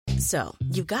So,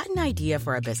 you've got an idea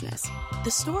for a business, the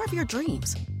store of your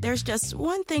dreams. There's just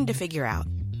one thing to figure out: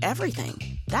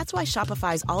 everything. That's why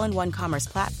Shopify's all-in-one commerce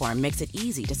platform makes it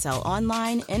easy to sell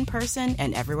online, in person,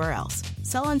 and everywhere else.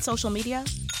 Sell on social media,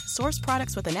 source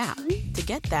products with an app to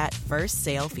get that first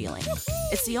sale feeling.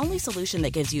 It's the only solution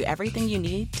that gives you everything you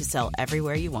need to sell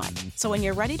everywhere you want. So when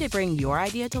you're ready to bring your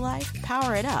idea to life,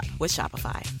 power it up with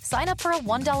Shopify. Sign up for a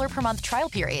 $1 per month trial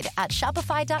period at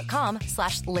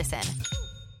shopify.com/listen.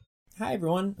 Hi,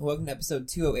 everyone. Welcome to episode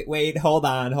 208. Wait, hold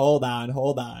on.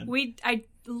 I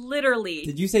literally...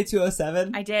 Did you say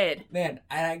 207? I did. Man,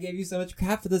 I gave you so much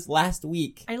crap for this last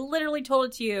week. I literally told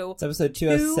it to you. It's episode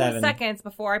 207. 2 seconds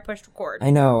before I pushed record. I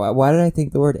know. Why did I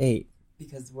think the word 8?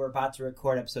 Because we're about to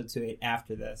record episode 28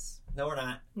 after this. No, we're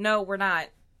not. No, we're not.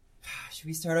 Should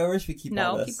we start over or should we keep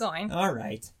all this? No, keep going. All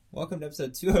right. Welcome to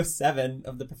episode 207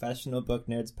 of the Professional Book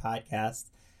Nerds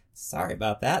podcast. Sorry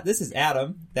about that. This is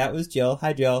Adam. That was Jill.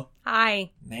 Hi, Jill.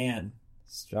 Hi. Man,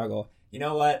 struggle. You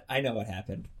know what? I know what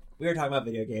happened. We were talking about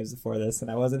video games before this, and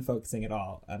I wasn't focusing at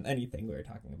all on anything we were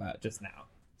talking about just now.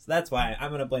 So that's why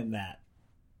I'm going to blame that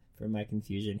for my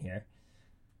confusion here.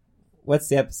 What's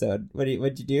the episode?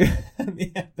 What'd you do on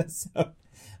the episode?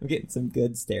 I'm getting some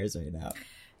good stares right now.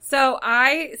 So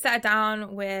I sat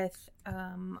down with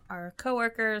our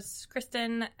coworkers,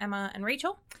 Kristen, Emma, and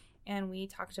Rachel, and we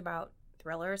talked about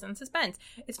thrillers and suspense.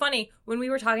 It's funny, when we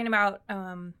were talking about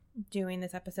doing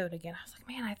this episode again, I was like,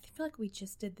 man, I feel like we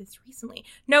just did this recently.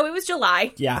 No, it was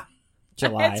July. Yeah,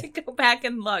 July. I had to go back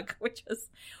and look, which was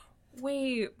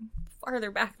way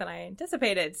farther back than I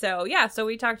anticipated. So yeah, so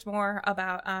we talked more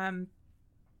about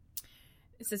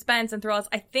suspense and thrillers.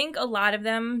 I think a lot of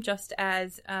them, just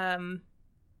as not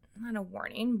a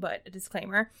warning, but a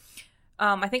disclaimer,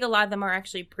 I think a lot of them are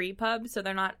actually pre-pub, so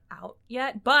they're not out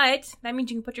yet. But that means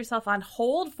you can put yourself on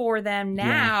hold for them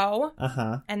now. Yeah.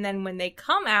 Uh-huh. And then when they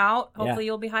come out, hopefully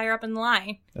you'll be higher up in the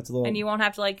line. That's a little... And you won't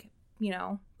have to,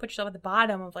 put yourself at the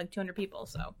bottom of, 200 people.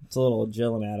 So it's a little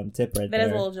Jill and Adam tip right there. That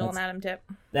is a little Jill and Adam tip.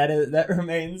 That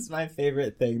remains my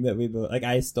favorite thing that we both...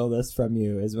 I stole this from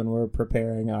you, is when we're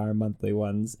preparing our monthly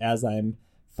ones, as I'm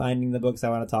finding the books I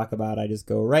want to talk about, I just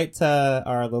go right to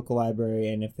our local library,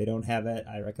 and if they don't have it,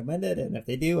 I recommend it, and if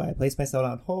they do, I place myself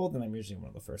on hold, and I'm usually one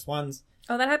of the first ones.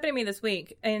 Oh, that happened to me this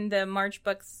week. In the March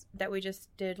books that we just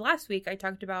did last week, I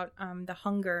talked about The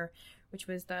Hunger, which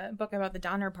was the book about the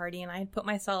Donner Party, and I had put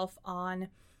myself on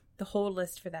the hold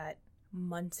list for that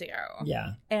months ago.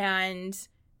 Yeah. And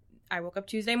I woke up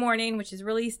Tuesday morning, which is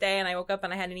release day, and I woke up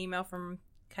and I had an email from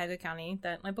Cuyahoga County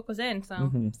that my book was in, so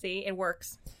see, it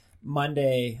works.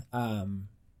 Monday,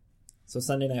 so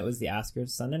Sunday night was the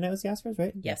Oscars. Sunday night was the Oscars,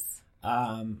 right? Yes.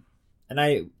 And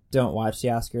I don't watch the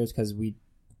Oscars because we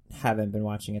haven't been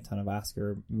watching a ton of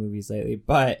Oscar movies lately.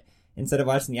 But instead of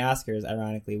watching the Oscars,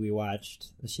 ironically, we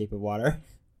watched The Shape of Water.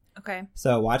 Okay.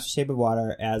 So watched Shape of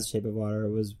Water as Shape of Water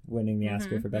was winning the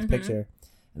Oscar for Best Picture.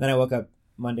 And then I woke up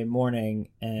Monday morning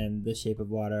and The Shape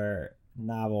of Water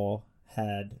novel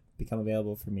had become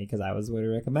available for me because I was the one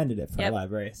who recommended it for our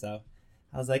library. So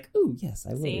I was like, ooh, yes,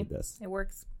 I will read this. It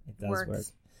works. It does work.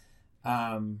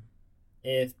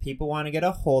 If people want to get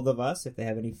a hold of us, if they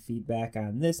have any feedback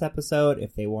on this episode,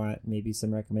 if they want maybe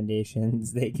some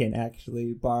recommendations they can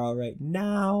actually borrow right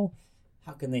now,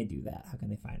 how can they do that? How can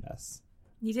they find us?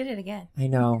 You did it again. I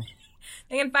know.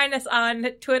 They can find us on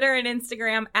Twitter and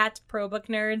Instagram at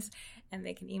ProBookNerds, and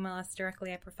they can email us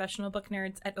directly at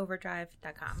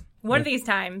professionalbooknerds@overdrive.com. One of these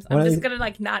times, I'm just going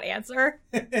to not answer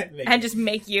and just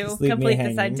make you complete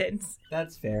the sentence.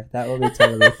 That's fair. That will be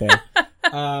totally fair.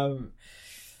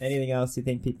 Anything else you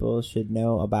think people should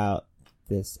know about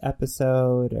this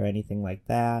episode or anything like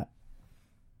that?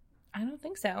 I don't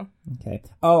think so. Okay.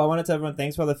 Oh, I want to tell everyone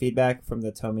thanks for all the feedback from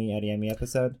the Tomi Adeyemi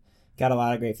episode. Got a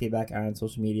lot of great feedback on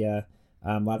social media.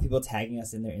 A lot of people tagging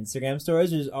us in their Instagram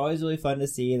stories, which is always really fun to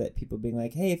see, that people being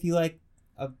like, hey, if you like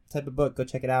a type of book, go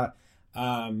check it out.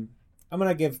 I'm going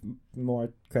to give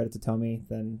more credit to Tomi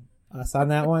than us on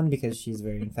that one because she's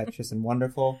very infectious and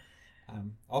wonderful.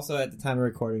 Also, at the time of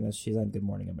recording this, she's on Good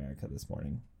Morning America this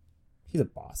morning. She's a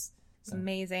boss. So,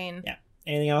 amazing. Yeah.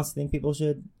 Anything else you think people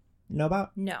should know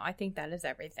about? No, I think that is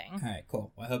everything. All right,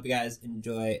 cool. Well, I hope you guys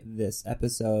enjoy this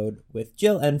episode with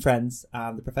Jill and friends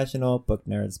on the Professional Book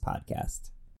Nerds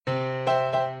podcast.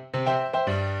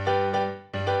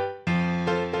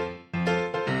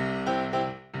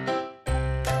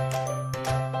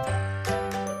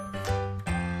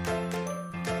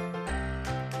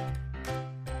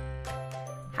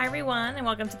 Hi, everyone, and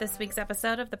welcome to this week's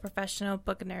episode of the Professional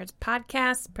Book Nerds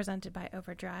podcast presented by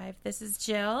Overdrive. This is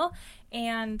Jill,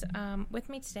 and with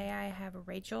me today I have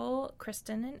Rachel,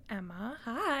 Kristen, and Emma.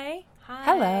 Hi.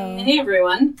 Hello. Hey,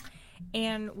 everyone.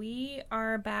 And we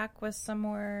are back with some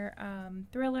more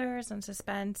thrillers and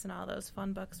suspense and all those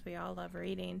fun books we all love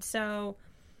reading. So,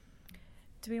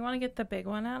 do we want to get the big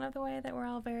one out of the way that we're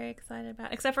all very excited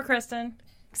about? Except for Kristen.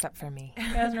 Except for me. Who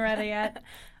hasn't read it yet.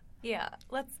 Yeah,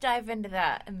 let's dive into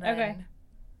that. And then... Okay.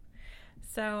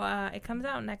 So, it comes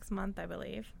out next month, I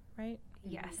believe, right?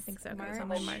 Yes. I think so. March.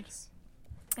 It's March.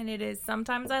 And it is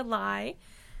Sometimes I Lie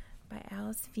by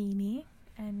Alice Feeney.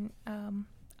 And I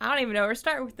don't even know where to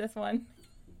start with this one.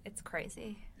 It's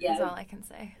crazy. Yeah. That's all I can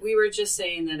say. We were just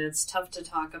saying that it's tough to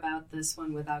talk about this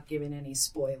one without giving any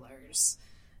spoilers.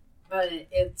 But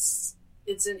it's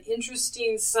an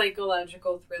interesting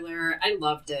psychological thriller. I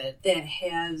loved it. That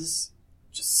has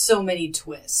just so many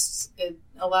twists.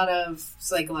 A lot of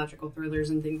psychological thrillers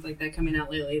and things like that coming out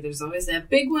lately, there's always that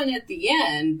big one at the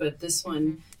end, but this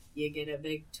one, you get a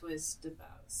big twist about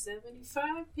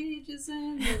 75 pages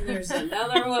in, and there's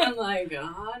another one like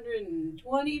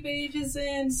 120 pages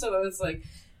in, so it's like,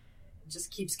 it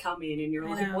just keeps coming, and you're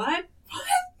like, what?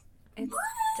 It's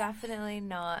definitely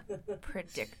not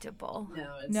predictable.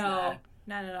 No, it's not.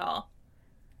 Not at all.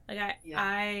 Like,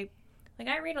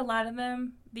 I read a lot of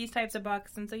these types of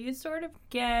books, and so you sort of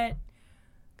get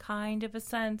kind of a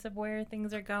sense of where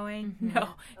things are going.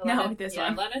 Mm-hmm. No, with this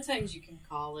one. A lot of times you can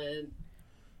call it,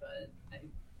 but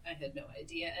I had no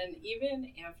idea. And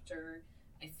even after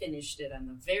I finished it, on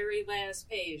the very last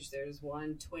page, there's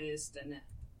one twist, and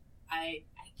I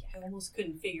almost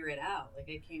couldn't figure it out. Like,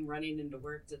 I came running into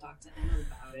work to talk to Emma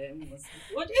about it, and was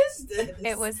like, what is this?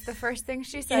 It was the first thing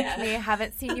she said to me. I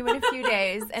haven't seen you in a few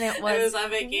days, and it was, I was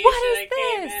on vacation. What is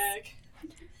came this? back.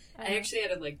 I actually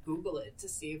had to Google it to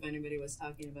see if anybody was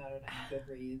talking about it on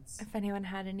Goodreads. If anyone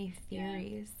had any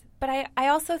theories. Yeah. But I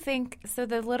also think, so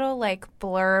the little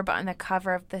blurb on the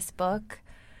cover of this book,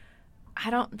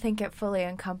 I don't think it fully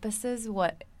encompasses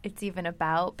what it's even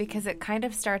about, because it kind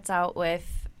of starts out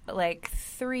with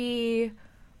 3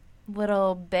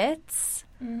 little bits.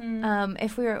 Mm-hmm.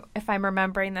 If I'm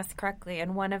remembering this correctly,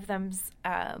 and one of them's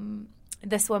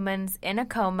this woman's in a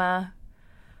coma.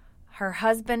 Her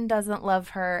husband doesn't love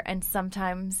her, and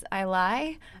sometimes I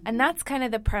lie. Mm-hmm. And that's kind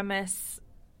of the premise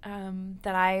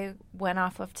that I went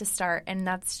off of to start. And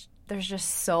there's just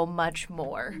so much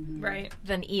more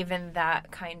than even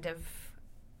that kind of,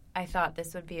 I thought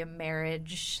this would be a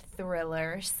marriage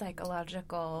thriller,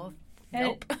 psychological.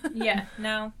 Nope.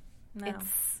 No.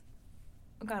 It's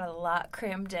got a lot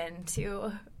crammed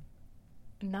into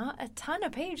not a ton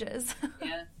of pages.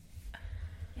 Yeah.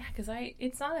 Yeah, because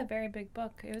it's not a very big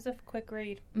book. It was a quick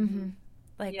read. Mm-hmm.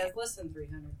 It's less than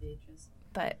 300 pages.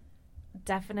 But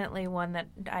definitely one that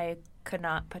I could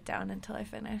not put down until I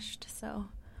finished. So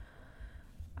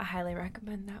I highly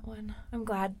recommend that one. I'm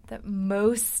glad that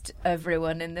most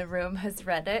everyone in the room has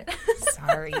read it.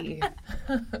 Sorry.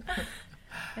 I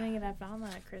think I've found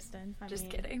that, Kristen. Just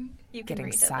kidding. You can getting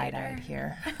read it side-eyed later.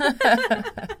 here.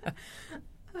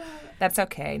 That's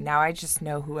okay. Now I just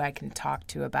know who I can talk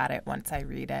to about it once I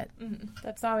read it. Mm-hmm.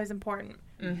 That's always important.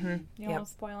 Mm-hmm. You don't want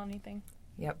to spoil anything.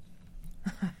 Yep.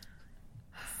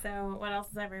 So what else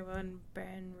has everyone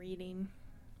been reading?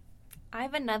 I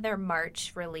have another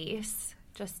March release.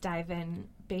 Just dive in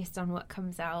based on what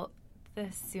comes out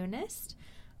the soonest.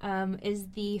 Is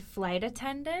The Flight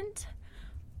Attendant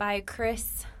by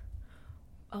Chris.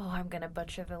 Oh, I'm going to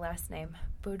butcher the last name.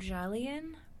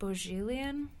 Bojalian?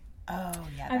 Oh,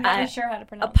 yeah. I'm not sure how to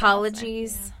pronounce it.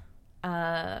 Apologies.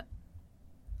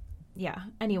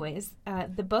 Anyways,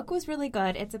 the book was really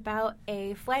good. It's about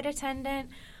a flight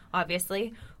attendant,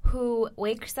 obviously, who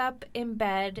wakes up in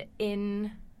bed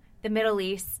in the Middle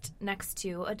East next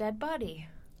to a dead body.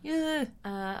 Yeah.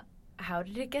 How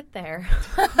did it get there?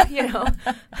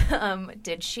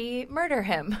 Did she murder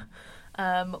him?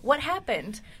 What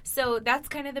happened? So that's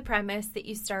kind of the premise that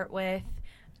you start with.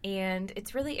 And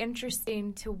it's really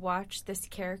interesting to watch this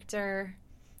character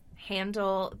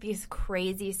handle these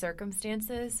crazy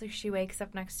circumstances. So she wakes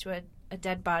up next to a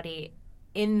dead body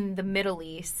in the Middle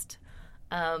East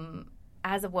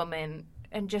as a woman,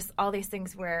 and just all these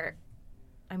things where,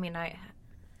 I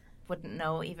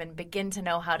wouldn't even begin to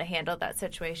know how to handle that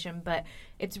situation, but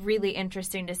it's really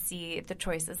interesting to see the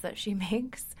choices that she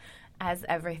makes as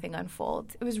everything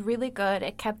unfolds. It was really good.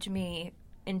 It kept me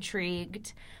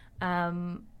intrigued.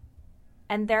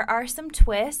 And there are some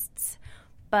twists,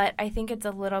 but I think it's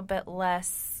a little bit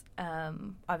less,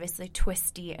 obviously,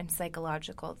 twisty and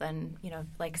psychological than,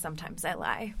 Sometimes I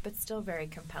Lie, but still very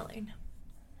compelling.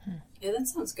 Yeah, that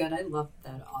sounds good. I love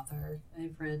that author.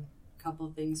 I've read a couple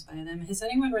things by them. Has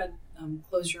anyone read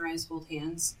Close Your Eyes, Hold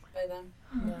Hands by them?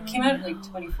 No. It came out in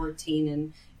 2014,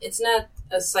 and it's not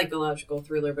a psychological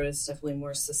thriller, but it's definitely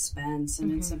more suspense,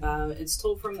 and it's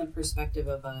told from the perspective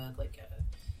of I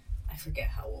forget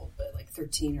how old, but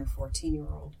 13 or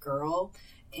 14-year-old girl.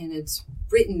 And it's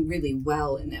written really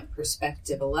well in that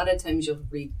perspective. A lot of times you'll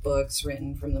read books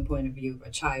written from the point of view of a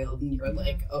child, and you're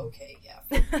like, okay, yeah,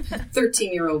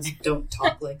 13-year-olds don't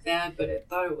talk like that, but I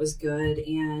thought it was good.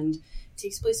 And it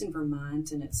takes place in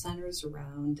Vermont, and it centers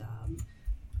around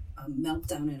a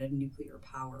meltdown at a nuclear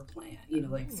power plant,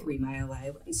 3 Mile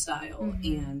Island style.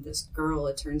 And this girl,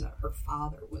 it turns out her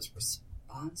father was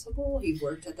responsible. He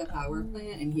worked at the power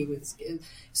plant, and he was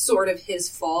sort of his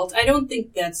fault. I don't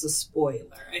think that's a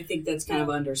spoiler. I think that's kind of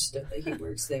understood that he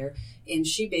works there. And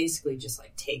she basically just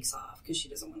takes off because she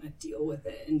doesn't want to deal with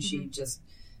it, and she just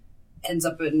ends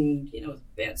up in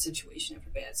bad situation after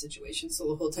bad situation. So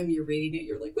the whole time you're reading it,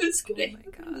 you're like, what's going to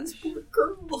happen to this poor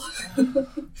girl?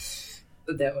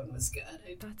 But that one was good.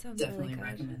 I definitely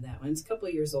recommend that one. It's a couple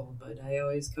of years old, but I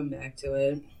always come back to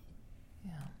it.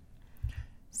 Yeah.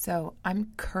 So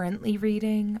I'm currently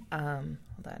reading, hold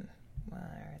on,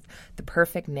 The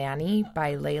Perfect Nanny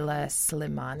by Leila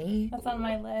Slimani. That's on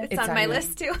my list. It's on my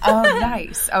list too. Oh,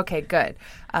 nice. Okay, good.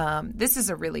 This is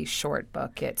a really short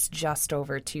book. It's just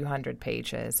over 200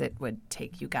 pages. It would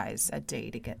take you guys a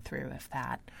day to get through, if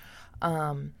that.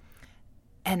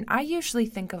 And I usually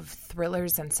think of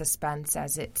thrillers and suspense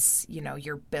as it's,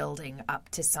 you're building up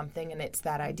to something, and it's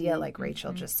that idea, like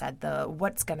Rachel just said, the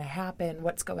what's going to happen,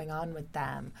 what's going on with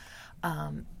them.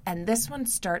 And this one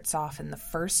starts off in the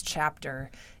first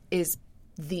chapter is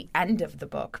the end of the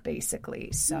book,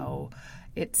 basically. So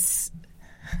it's...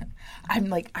 I'm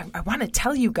like, I want to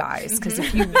tell you guys, because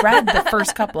if you read the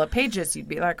first couple of pages, you'd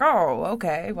be like, oh,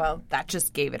 okay, well, that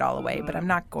just gave it all away, but I'm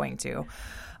not going to.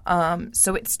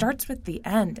 So it starts with the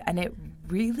end, and it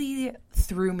really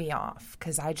threw me off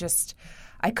because I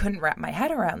couldn't wrap my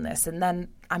head around this. And then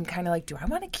I'm kind of like, do I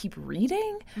want to keep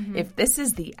reading? If this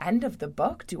is the end of the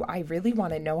book, do I really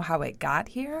want to know how it got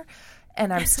here?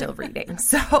 And I'm still reading.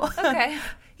 So, okay.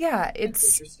 Yeah,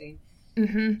 it's interesting.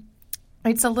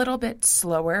 It's a little bit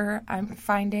slower, I'm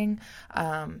finding.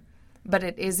 But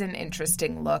it is an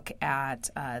interesting look at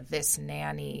this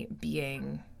nanny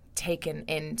being taken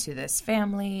into this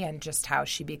family and just how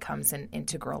she becomes an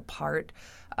integral part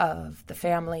of the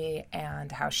family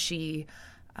and how she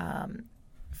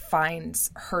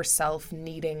finds herself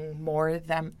needing more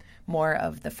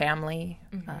of the family.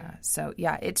 So,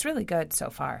 yeah, it's really good so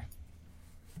far.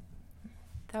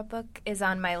 That book is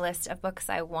on my list of books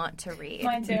I want to read.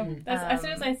 Mine too. As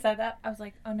soon as I said that, I was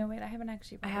like, oh, no, wait, I haven't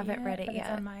actually read it yet. It's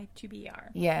on my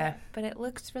TBR. Yeah. But it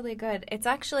looks really good. It's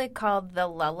actually called The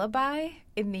Lullaby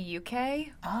in the UK.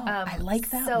 Oh, I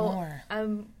like that more.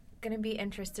 I'm going to be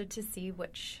interested to see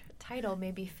which title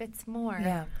maybe fits more.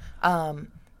 Yeah.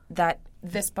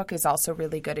 This book is also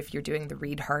really good if you're doing the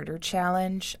Read Harder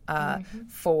Challenge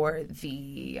for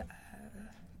the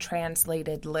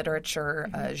translated literature,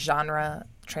 genre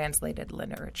translated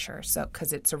literature. So,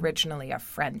 because it's originally a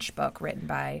French book written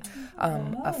by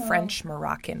a French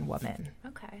Moroccan woman.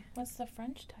 Okay. What's the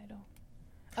French title?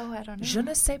 Oh, I don't know. Je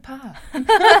ne sais pas.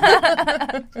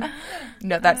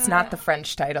 No, that's not the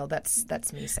French title.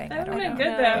 That's me saying I don't know. That would be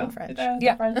good, though. In French.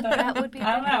 Yeah. That would be a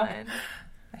good one.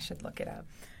 I should look it up.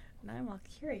 Now I'm all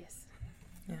curious.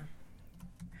 Yeah.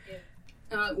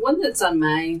 One that's on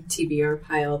my TBR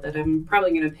pile that I'm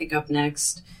probably going to pick up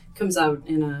next comes out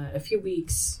in a few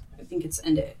weeks. I think it's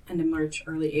end of March,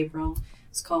 early April.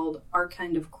 It's called Our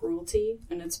Kind of Cruelty,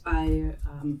 and it's by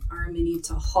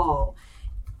Araminta Hall.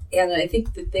 And I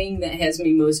think the thing that has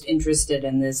me most interested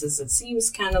in this is it seems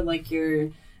kind of like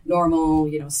your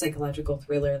normal, psychological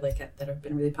thriller that have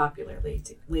been really popular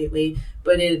lately,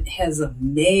 but it has a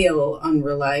male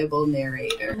unreliable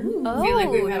narrator. Ooh. I feel like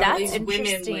we've had all That's these women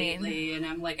interesting. lately, and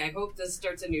I'm like, I hope this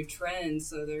starts a new trend.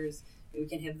 So we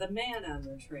can have the man on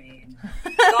the train,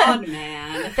 Gone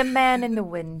Man, The Man in the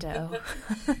Window.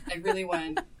 I really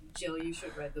want Jill. You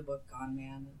should read the book Gone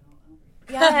Man.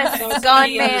 Yes,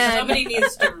 Gone Man. Somebody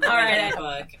needs to read that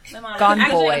book.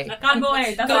 Gone Boy. Gone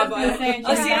Boy. That's what I was going to say.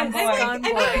 Oh, see, Gone Boy. Gone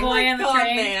Boy. Boy on the Gone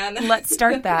train. Man. Let's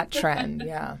start that trend,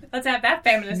 yeah. Let's have that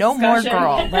feminist No more discussion.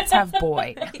 girl. Let's have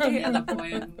boy. Yeah, the boy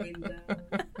in the window.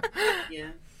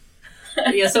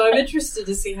 Yeah, so I'm interested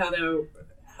to see how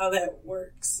that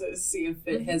works. See if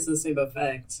it has the same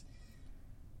effect.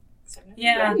 I've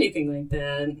never read anything like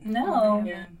that. No.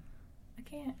 Yeah. I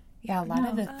can't. Yeah, a lot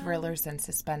of the thrillers and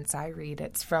suspense I read,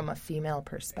 it's from a female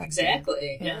perspective.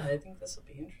 Exactly. Yeah, I think this will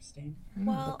be interesting.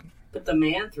 Well, Put the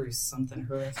man through something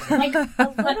horrific. like a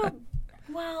little.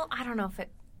 Well, I don't know if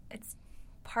it it's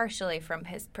partially from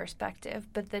his perspective,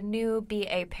 but the new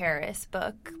B.A. Paris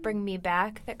book, Bring Me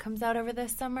Back, that comes out over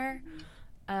this summer,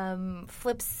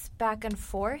 flips back and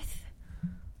forth.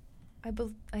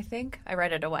 I think. I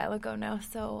read it a while ago now,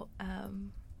 so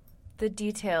the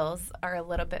details are a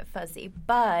little bit fuzzy,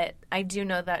 but I do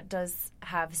know that does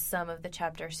have some of the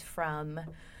chapters from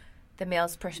the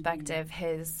male's perspective.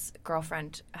 His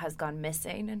girlfriend has gone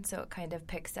missing, and so it kind of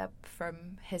picks up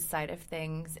from his side of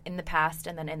things in the past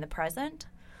and then in the present.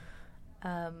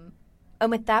 And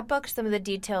with that book, some of the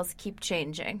details keep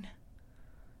changing.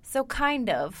 So kind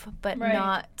of, but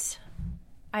not.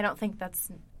 I don't think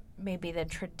that's maybe the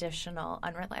traditional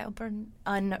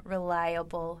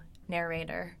unreliable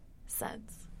narrator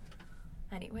sense.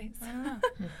 Anyways. I don't know.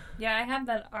 Yeah, I have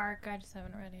that arc. I just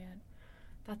haven't read it yet.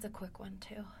 That's a quick one,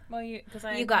 too. Well, you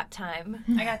got time.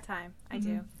 I got time. I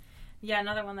do. Yeah,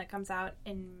 another one that comes out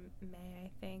in May, I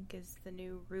think, is the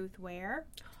new Ruth Ware.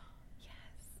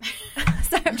 Yes.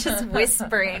 So I'm just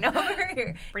whispering over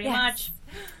here. Pretty much.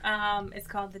 It's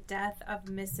called The Death of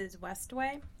Mrs.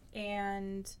 Westway.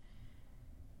 And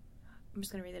I'm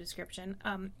just going to read the description.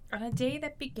 On a day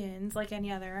that begins like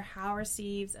any other, Howe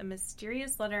receives a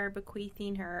mysterious letter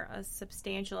bequeathing her a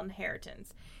substantial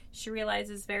inheritance. She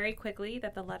realizes very quickly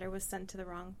that the letter was sent to the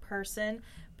wrong person,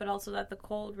 but also that the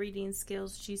cold reading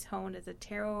skills she's honed as a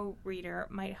tarot reader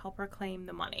might help her claim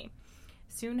the money.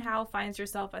 Soon Howe finds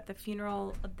herself at the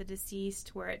funeral of the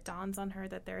deceased, where it dawns on her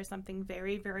that there is something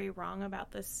very, very wrong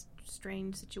about this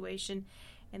strange situation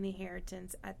and the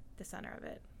inheritance at the center of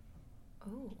it.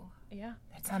 Oh, yeah.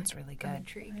 That sounds really good. I'm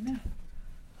intrigued. I know.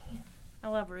 I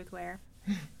love Ruth Ware.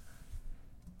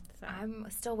 So. I'm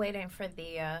still waiting for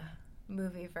the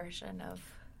movie version of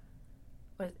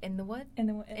In the Wood? In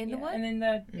the Wood? And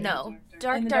then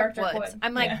Dark Woods. Woods.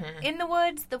 I'm like, In the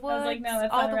Woods, the Woods, I was like, no,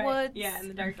 that's all not the right. Woods. Yeah, in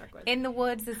the Dark Woods. In the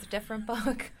Woods is a different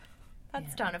book.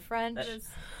 That's Donna French. That is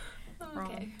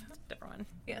wrong. Okay. It's a different one.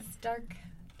 Yes,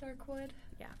 Darkwood.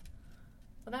 Yeah.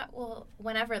 Well, that will,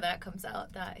 whenever that comes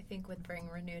out, that I think would bring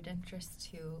renewed interest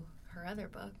to her other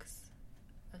books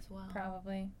as well.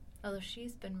 Probably. Although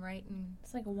she's been writing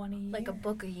It's like one a year. like a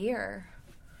book a year.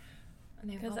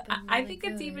 Because I think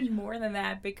it's even more than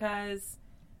that, because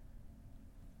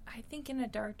I think In a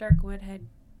Dark Wood had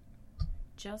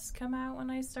just come out when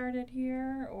I started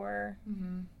here, or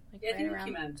like I think around. it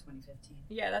came out in 2015.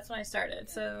 Yeah, that's when I started.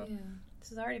 So Yeah.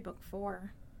 this is already book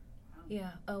 4.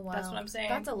 Yeah. Oh, wow. That's what I'm saying.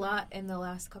 That's a lot in the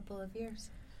last couple of years.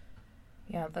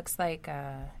 Yeah, it looks like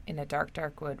In a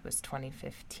Dark Wood was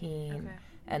 2015. Okay.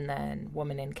 And then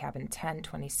Woman in Cabin 10,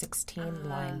 2016.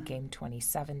 Lion Game,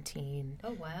 2017.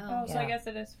 Oh, wow. Oh, so I guess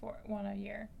it is one a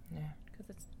year. Yeah.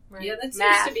 Because it's Right. Yeah, that seems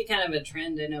Math. to be kind of a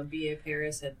trend. I know B.A.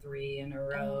 Paris had 3 in a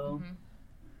row.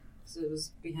 So it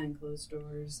was Behind Closed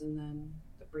Doors, and then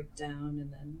The Breakdown,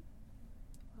 and then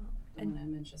the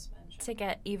one I just mentioned. To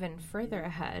get even further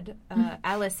ahead,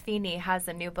 Alice Feeney has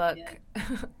a new book,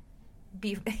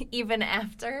 even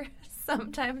after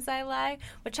Sometimes I Lie,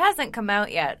 which hasn't come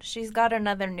out yet. She's got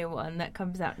another new one that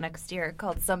comes out next year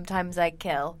called Sometimes I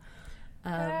Kill.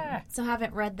 So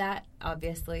haven't read that,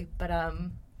 obviously, but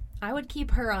I would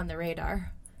keep her on the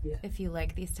radar if you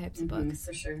like these types of books.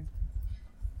 For sure.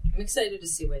 I'm excited to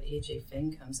see what A.J.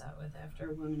 Finn comes out with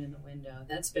after Woman in the Window.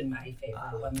 That's been my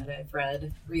favorite one that I've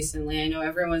read recently. I know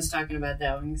everyone's talking about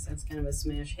that one because that's kind of a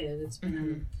smash hit. It's been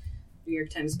on the New York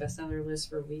Times bestseller list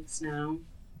for weeks now.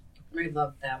 I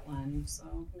loved that one, so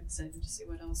I'm excited to see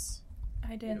what else.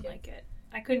 I didn't like it.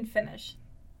 I couldn't finish.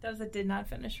 Those that did not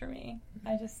finish for me.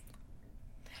 I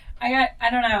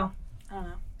don't know.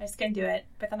 I just couldn't do it.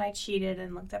 But then I cheated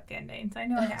and looked up the ending, so I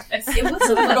know it happens. It was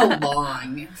a little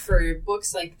long. For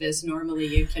books like this, normally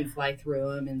you can fly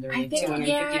through them and they're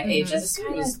 250 pages. This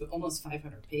one was almost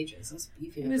 500 pages. That's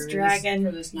beefy. It was for dragging.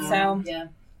 this novel. So yeah.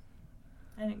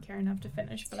 I didn't care enough to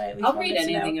finish, but I at least I'll wanted read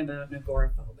to know. anything about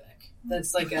agoraphobic.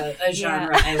 That's like a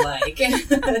genre I like.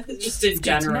 Just in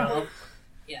general.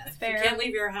 Yeah. If Fair. you can't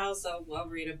leave your house, I'll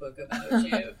read a book about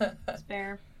you. It's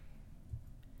fair.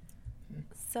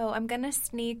 So I'm going to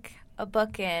sneak a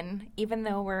book in, even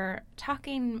though we're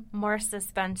talking more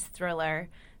suspense thriller.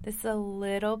 This is a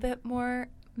little bit more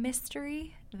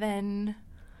mystery than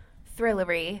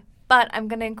thrillery, but I'm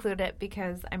going to include it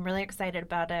because I'm really excited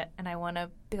about it and I want to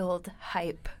build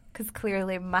hype, because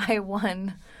clearly my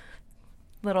one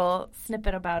little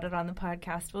snippet about it on the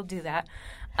podcast will do that.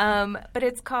 But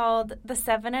it's called The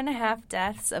 7.5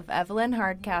 Deaths of Evelyn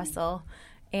Hardcastle,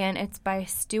 and it's by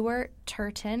Stuart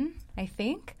Turton, I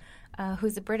think,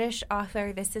 who's a British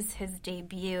author. This is his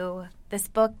debut. This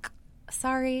book,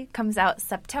 comes out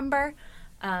September.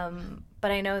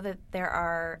 But I know that there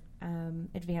are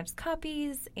advanced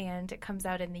copies, and it comes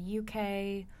out in the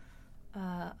UK.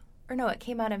 Or no, it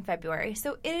came out in February.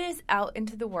 So it is out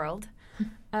into the world.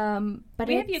 But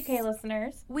we have UK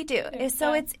listeners. We do.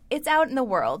 So it's out in the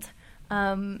world.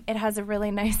 It has a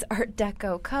really nice Art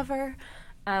Deco cover.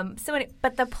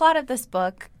 But the plot of this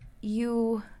book,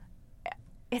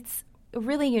 it's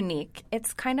really unique.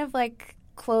 It's kind of like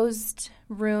closed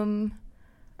room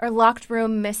or locked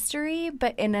room mystery,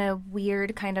 but in a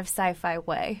weird kind of sci-fi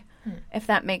way, if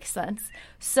that makes sense.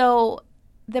 So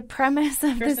the premise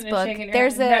of this book,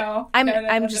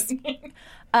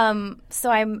 so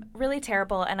I'm really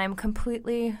terrible, and I'm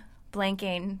completely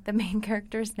blanking the main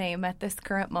character's name at this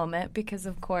current moment because,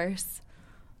 of course,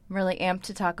 I'm really amped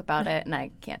to talk about it, and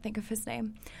I can't think of his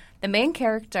name. The main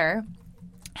character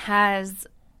has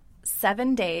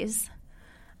 7 days,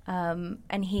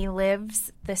 and he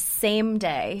lives the same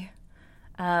day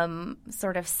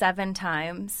sort of 7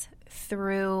 times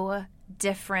through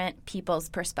different people's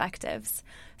perspectives.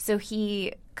 So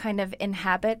he kind of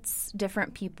inhabits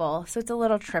different people. So it's a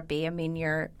little trippy. I mean,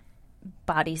 you're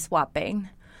body swapping.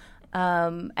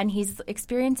 And he's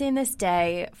experiencing this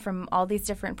day from all these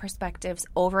different perspectives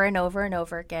over and over and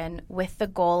over again with the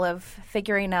goal of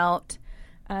figuring out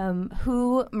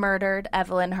who murdered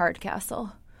Evelyn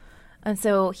Hardcastle. And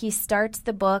so he starts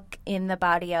the book in the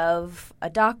body of a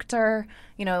doctor,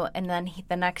 and then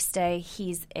the next day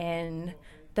he's in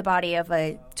the body of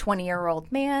a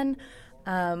 20-year-old man,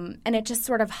 and it just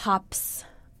sort of hops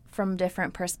from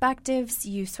different perspectives.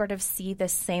 You sort of see the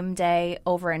same day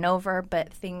over and over,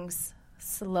 but things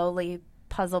slowly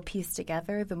puzzle piece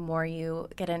together the more you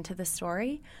get into the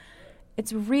story.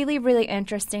 It's really, really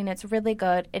interesting. It's really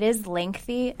good. It is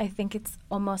lengthy. I think it's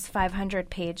almost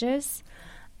 500 pages.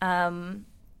 But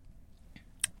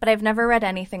I've never read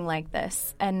anything like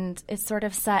this, and it's sort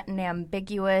of set in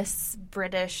ambiguous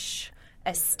British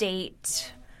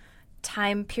estate.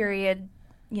 Time period,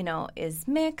 is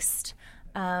mixed.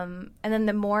 And then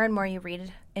the more and more you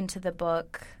read into the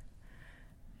book,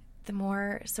 the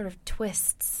more sort of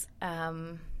twists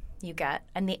you get.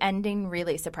 And the ending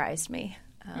really surprised me,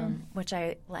 which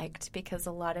I liked because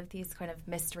a lot of these kind of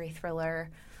mystery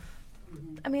thriller,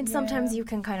 sometimes you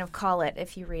can kind of call it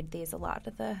if you read these a lot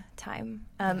of the time.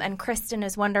 And Kristen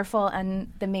is wonderful,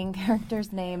 and the main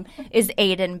character's name is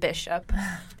Aidan Bishop.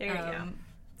 There you go.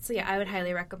 So, yeah, I would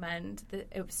highly recommend.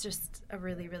 It was just a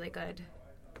really, really good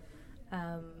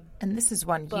and this is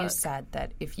one book. You said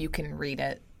that if you can read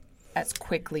it as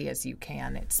quickly as you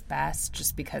can, it's best,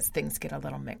 just because things get a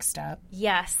little mixed up.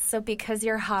 Yes. So because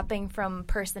you're hopping from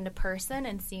person to person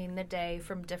and seeing the day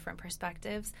from different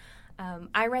perspectives,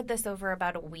 I read this over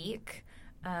about a week,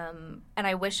 and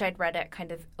I wish I'd read it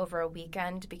kind of over a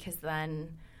weekend, because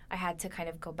then I had to kind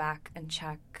of go back and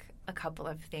check a couple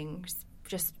of things,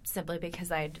 just simply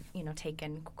because I'd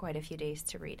taken quite a few days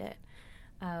to read it.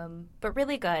 But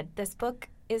really good. This book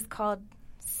is called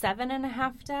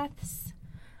 7.5 Deaths,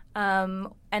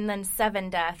 and then 7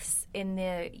 deaths in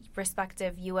the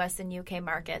respective U.S. and U.K.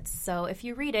 markets. So if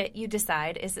you read it, you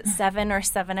decide, is it 7 or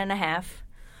 7.5?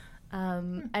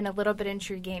 And a little bit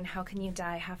intriguing, how can you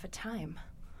die half a time?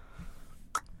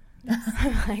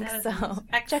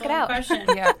 Check it out. Question.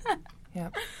 Yeah.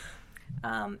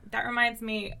 That reminds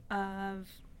me of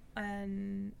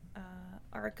an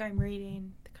arc I'm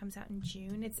reading that comes out in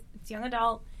June. It's young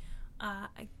adult.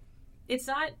 It's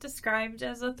not described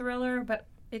as a thriller, but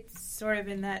it's sort of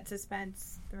in that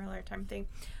suspense thriller type thing.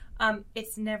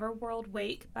 It's Neverworld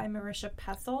Wake by Marisha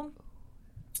Pessl.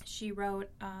 She wrote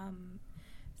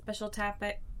Special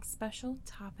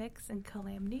Topics and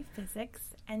Calamity Physics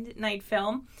and Night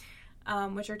Film,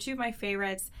 which are 2 of my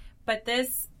favorites. But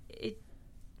it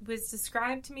was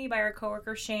described to me by our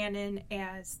coworker Shannon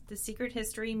as The Secret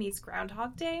History meets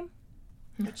Groundhog Day,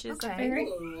 which is a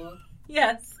very...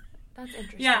 Yes. That's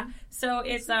interesting. Yeah. So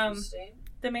it's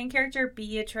the main character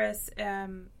Beatrice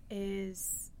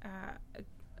is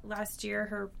last year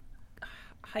her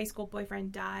high school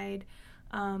boyfriend died,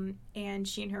 and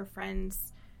she and her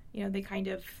friends, they kind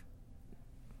of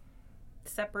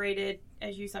separated,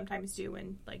 as you sometimes do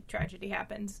when tragedy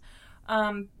happens.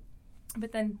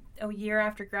 But then a year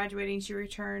after graduating, she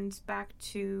returns back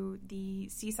to the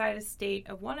seaside estate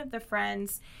of one of the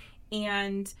friends,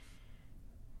 and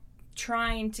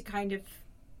trying to kind of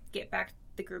get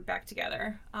the group back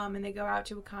together. And they go out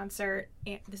to a concert.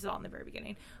 And this is all in the very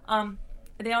beginning.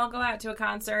 They all go out to a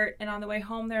concert, and on the way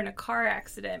home, they're in a car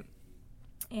accident.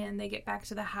 And they get back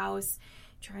to the house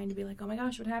trying to be like, oh my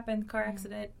gosh, what happened? Car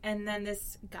accident. And then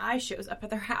this guy shows up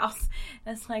at their house.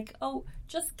 And it's like, oh,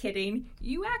 just kidding.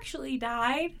 You actually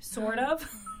died, sort of.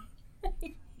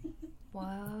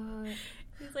 What?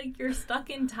 He's like, you're stuck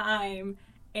in time,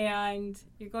 and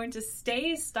you're going to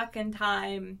stay stuck in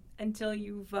time until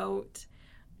you vote.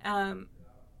 And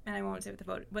I won't say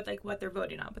what they're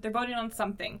voting on, but they're voting on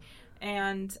something,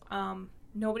 and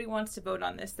nobody wants to vote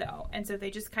on this though, and so they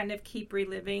just kind of keep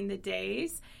reliving the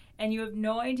days, and you have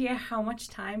no idea how much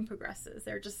time progresses.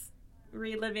 They're just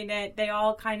reliving it. They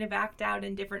all kind of act out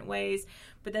in different ways,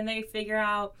 but then they figure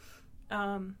out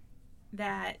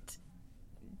that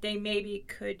they maybe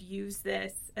could use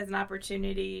this as an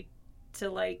opportunity to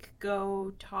like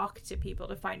go talk to people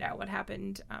to find out what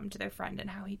happened to their friend and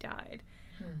how he died.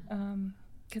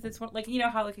 Because it's like, you know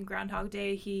how like in Groundhog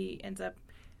Day he ends up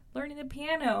learning the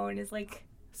piano and is like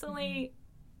suddenly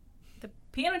the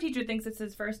piano teacher thinks it's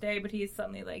his first day, but he's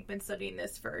suddenly like been studying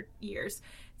this for years.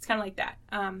 It's kind of like that.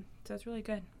 So it's really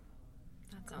good.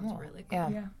 That sounds really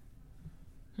cool.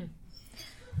 Yeah.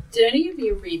 Did any of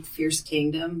you read Fierce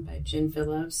Kingdom by Jen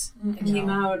Phillips? It came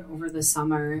out over the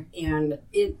summer, and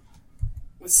it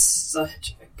was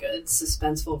such a good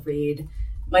suspenseful read.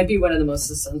 Might be one of the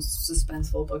most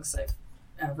suspenseful books I've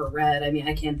ever read. I mean,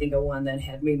 I can't think of one that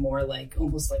had me more like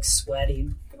almost like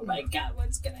sweating. Oh my God,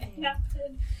 what's going to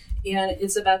happen? And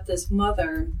it's about this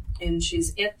mother, and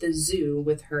she's at the zoo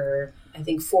with her, I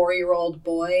think, 4-year-old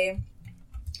boy.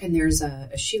 And there's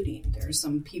a shooting. There's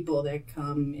some people that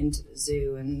come into the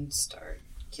zoo and start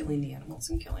killing the animals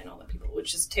and killing all the people,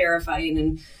 which is terrifying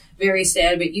and very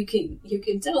sad. But you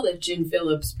can tell that Jen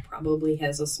Phillips probably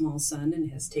has a small son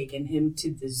and has taken him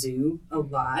to the zoo a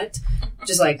lot,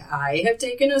 just like I have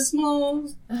taken a small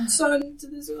son to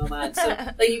the zoo a lot. So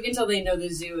like you can tell they know the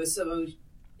zoo. So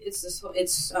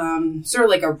it's sort of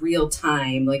like a real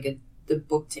time. Like the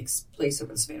book takes place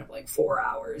over the span of like 4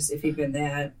 hours, if even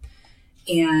that.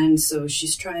 And so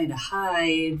she's trying to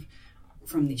hide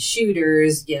from these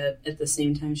shooters, yet at the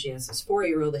same time she has this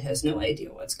 4-year-old that has no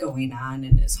idea what's going on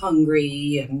and is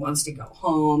hungry and wants to go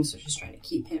home. So she's trying to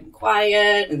keep him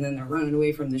quiet, and then they're running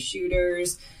away from the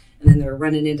shooters, and then they're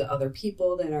running into other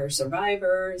people that are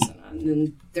survivors, and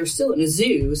then they're still in a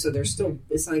zoo, so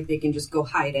it's not like they can just go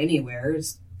hide anywhere.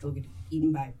 They'll get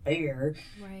eaten by a bear.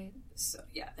 Right. So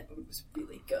yeah, that was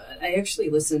really good. I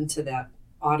actually listened to that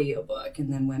audiobook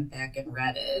and then went back and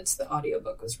read it. The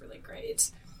audiobook was really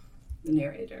great. The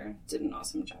narrator did an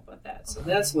awesome job with that. So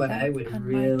that's what I would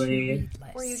really...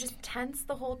 Were you just tense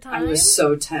the whole time? I was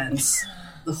so tense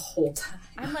the whole time.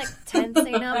 I'm like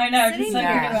tensing up. I know, just sitting thinking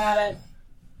there. about it.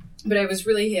 But I was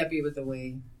really happy with the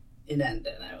way it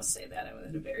ended. I will say that. It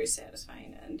was a very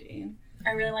satisfying ending.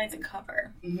 I really like the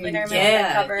cover. Mm-hmm. Like I remember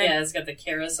the cover. Yeah, it's got the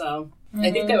carousel. Mm-hmm.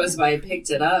 I think that was why I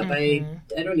picked it up.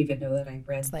 Mm-hmm. I don't even know that I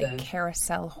read It's like the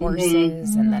carousel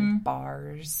horses and then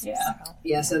bars.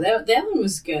 Yeah. So that one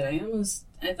was good.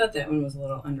 I thought that one was a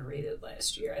little underrated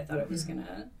last year. I thought it was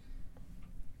gonna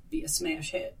be a smash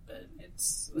hit, but it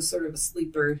was sort of a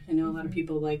sleeper. I know a lot of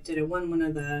people liked it. It won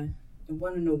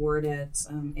an award at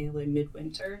ALA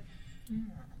Midwinter.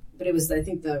 But it was, I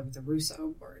think, the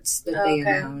Russo Awards that they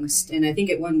announced. And I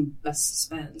think it won Best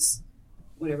Suspense,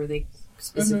 whatever they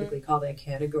specifically call that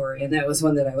category. And that was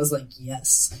one that I was like,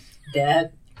 yes,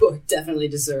 that book definitely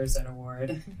deserves that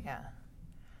award.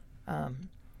 Yeah.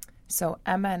 So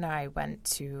Emma and I went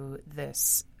to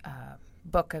this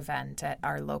book event at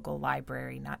our local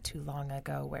library not too long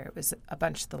ago, where it was a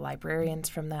bunch of the librarians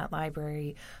from that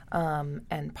library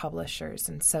and publishers.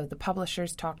 And so the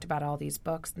publishers talked about all these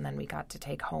books, and then we got to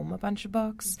take home a bunch of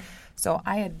books. So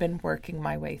I had been working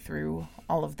my way through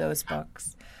all of those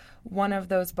books. One of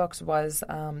those books was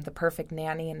The Perfect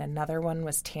Nanny, and another one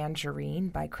was Tangerine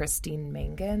by Christine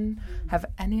Mangan. Have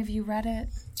any of you read it?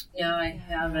 No, I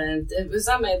haven't. It was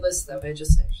on my list, though. I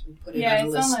just actually put it on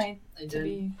the list. Yeah, it's on my I did.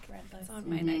 Read list. It's on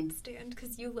my nightstand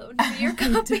because you loaned me your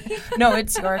copy. No,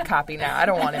 it's your copy now. I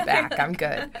don't want it back. I'm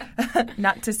good.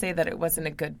 Not to say that it wasn't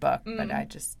a good book, but I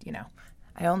just,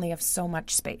 I only have so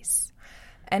much space.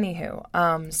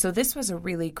 Anywho, so this was a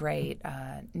really great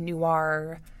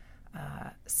noir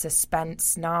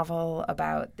suspense novel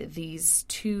about these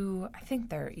two, I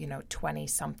think they're,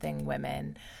 20-something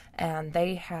women, and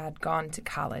they had gone to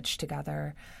college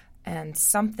together, and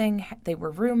they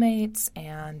were roommates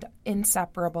and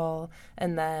inseparable,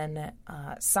 and then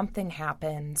something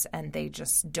happens and they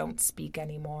just don't speak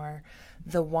anymore.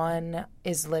 The one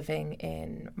is living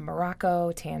in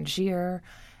Morocco, Tangier,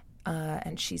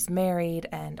 and she's married,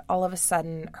 and all of a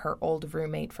sudden her old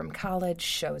roommate from college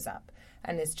shows up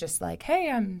and is just like,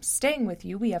 hey, I'm staying with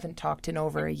you. We haven't talked in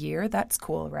over a year. That's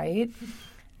cool, right?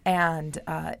 And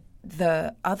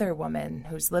the other woman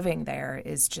who's living there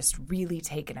is just really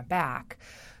taken aback.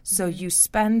 So you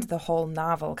spend the whole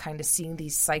novel kind of seeing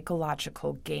these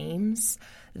psychological games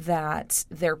that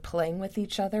they're playing with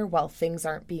each other while things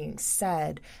aren't being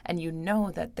said, and you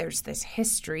know that there's this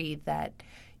history that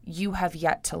you have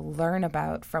yet to learn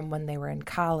about from when they were in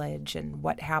college and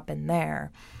what happened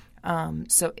there.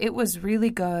 So it was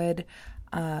really good.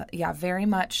 Very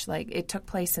much like it took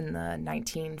place in the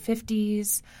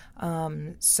 1950s.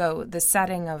 So the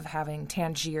setting of having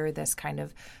Tangier, this kind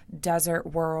of desert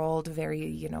world,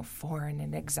 very, foreign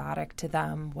and exotic to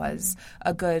them, was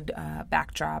a good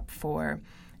backdrop for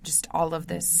just all of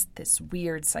this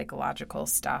weird psychological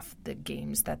stuff, the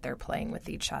games that they're playing with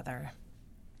each other,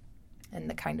 and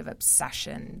the kind of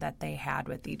obsession that they had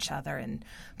with each other and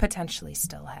potentially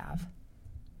still have.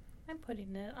 I'm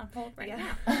putting it on hold right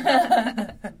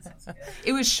now.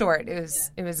 It was short. It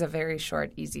was a very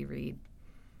short, easy read.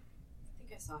 I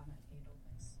think I saw him at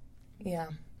Edelweiss. Yeah.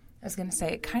 I was going to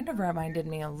say, it kind of reminded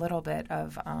me a little bit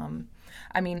of,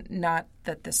 not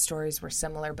that the stories were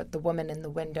similar, but The Woman in the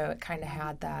Window, it kind of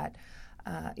had that,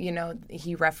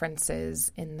 he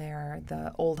references in there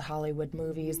the old Hollywood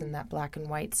movies and that black and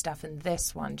white stuff, and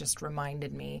this one just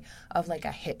reminded me of like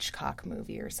a Hitchcock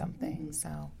movie or something. Mm-hmm.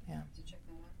 So, yeah. Did you check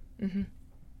that out? Mm-hmm.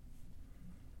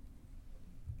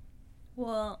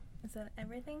 Well, is that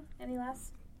everything? Any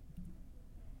last?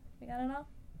 We got it all?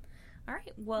 All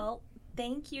right. Well,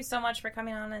 thank you so much for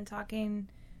coming on and talking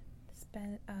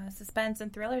suspense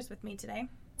and thrillers with me today.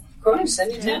 Of course,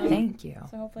 anytime. Thank you.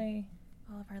 So hopefully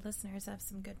all of our listeners have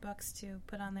some good books to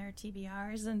put on their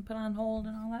TBRs and put on hold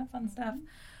and all that fun stuff.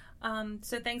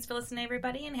 So thanks for listening,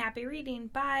 everybody, and happy reading.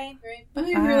 Bye. Great.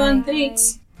 Bye, everyone.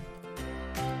 Thanks.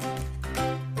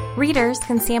 Readers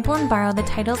can sample and borrow the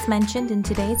titles mentioned in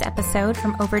today's episode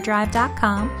from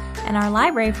Overdrive.com, and our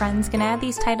library friends can add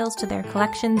these titles to their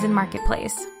collections in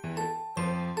Marketplace.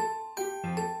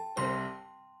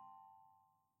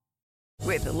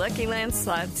 With the Lucky Land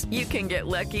Slots, you can get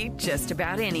lucky just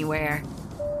about anywhere.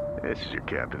 This is your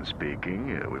captain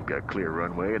speaking. We've got clear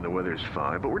runway and the weather's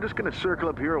fine, but we're just going to circle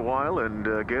up here a while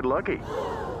and get lucky.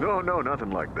 No,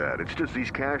 nothing like that. It's just these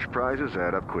cash prizes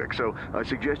add up quick. So I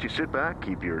suggest you sit back,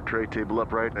 keep your tray table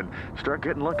upright, and start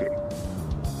getting lucky.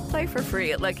 Play for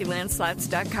free at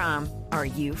LuckyLandSlots.com. Are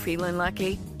you feeling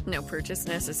lucky? No purchase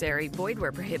necessary. Void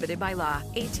where prohibited by law.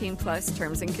 18+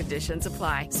 terms and conditions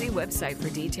apply. See website for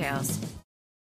details.